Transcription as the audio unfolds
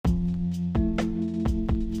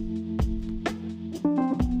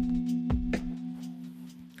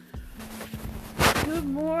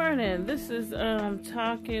morning. This is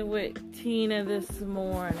talking with Tina this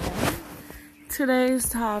morning. Today's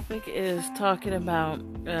topic is talking about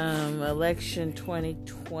election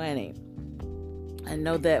 2020. I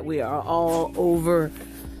know that we are all over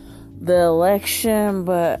the election,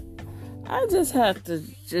 but I just have to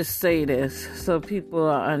just say this so people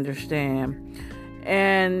understand.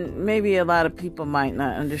 And maybe a lot of people might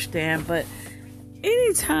not understand, but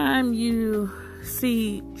anytime you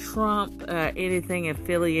see Trump, anything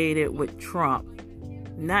affiliated with Trump,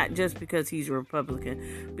 not just because he's a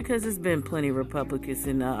Republican, because there's been plenty of Republicans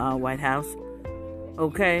in the White House,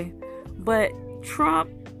 okay? But Trump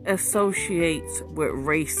associates with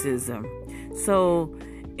racism. So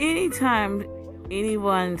anytime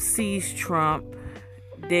anyone sees Trump,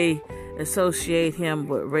 they associate him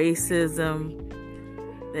with racism.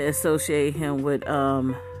 They associate him with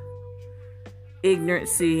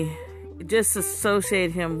ignorancy. Just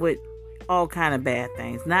associate him with all kind of bad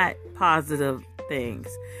things, not positive things.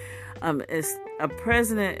 A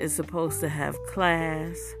president is supposed to have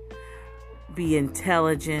class, be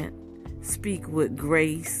intelligent, speak with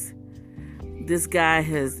grace. This guy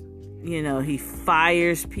has, he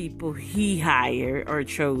fires people he hired or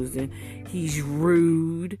chosen. He's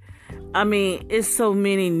rude. It's so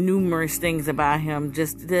many numerous things about him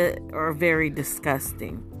just that are very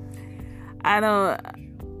disgusting.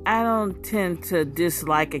 I don't tend to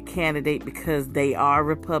dislike a candidate because they are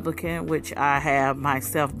Republican, which I have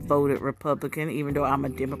myself voted Republican. Even though I'm a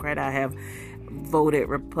Democrat, I have voted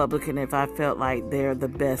Republican if I felt like they're the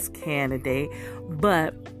best candidate.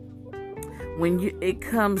 But when it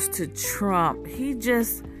comes to Trump, he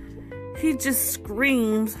just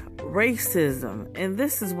screams racism. And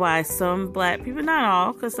this is why some black people, not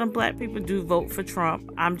all, because some black people do vote for Trump.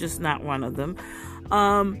 I'm just not one of them.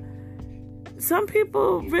 Some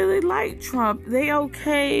people really like Trump. They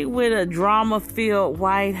okay with a drama-filled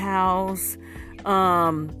White House,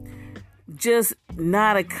 just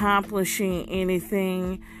not accomplishing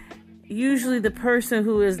anything. Usually the person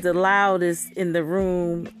who is the loudest in the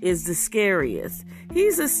room is the scariest.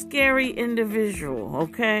 He's a scary individual,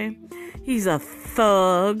 okay? He's a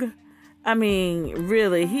thug.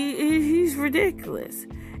 Really, he's ridiculous.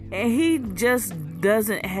 And he just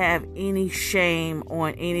doesn't have any shame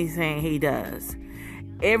on anything he does.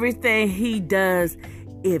 Everything he does,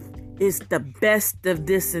 if it's the best of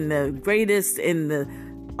this and the greatest and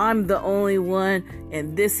I'm the only one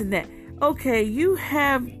and this and that. Okay, you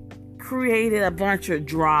have created a bunch of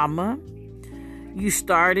drama. You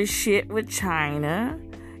started shit with China.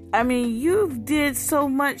 You've did so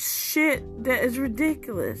much shit that is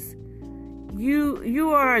ridiculous.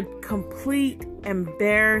 You are a complete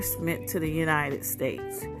embarrassment to the United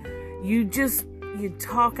States. You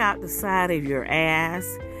talk out the side of your ass.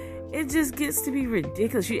 It just gets to be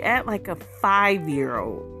ridiculous. You act like a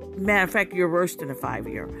 5-year-old. Matter of fact, you're worse than a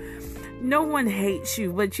 5-year-old. No one hates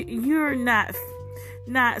you, but you're not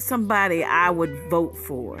somebody I would vote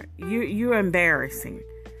for. You're embarrassing.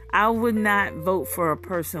 I would not vote for a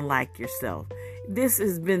person like yourself. This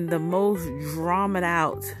has been the most dramaed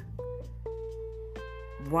out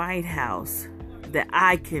White House that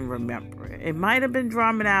I can remember. It might have been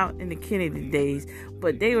dramaed out in the Kennedy days,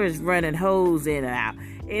 but they was running hoes in and out.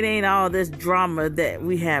 It ain't all this drama that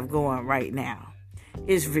we have going right now.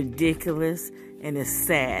 It's ridiculous and it's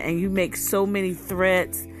sad. And you make so many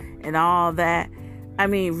threats and all that.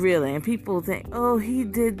 Really. And people think, oh, he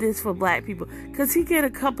did this for black people. Because he get a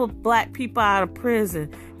couple black people out of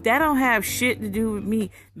prison. That don't have shit to do with me.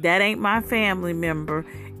 That ain't my family member.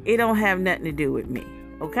 It don't have nothing to do with me.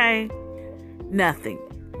 Okay? Nothing.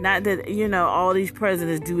 Not that, all these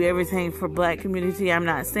presidents do everything for black community. I'm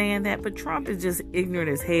not saying that. But Trump is just ignorant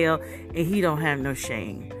as hell. And he don't have no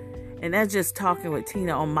shame. And that's just talking with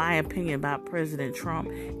Tina on my opinion about President Trump.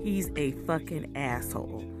 He's a fucking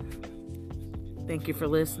asshole. Thank you for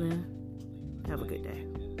listening. Have a good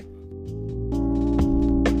day.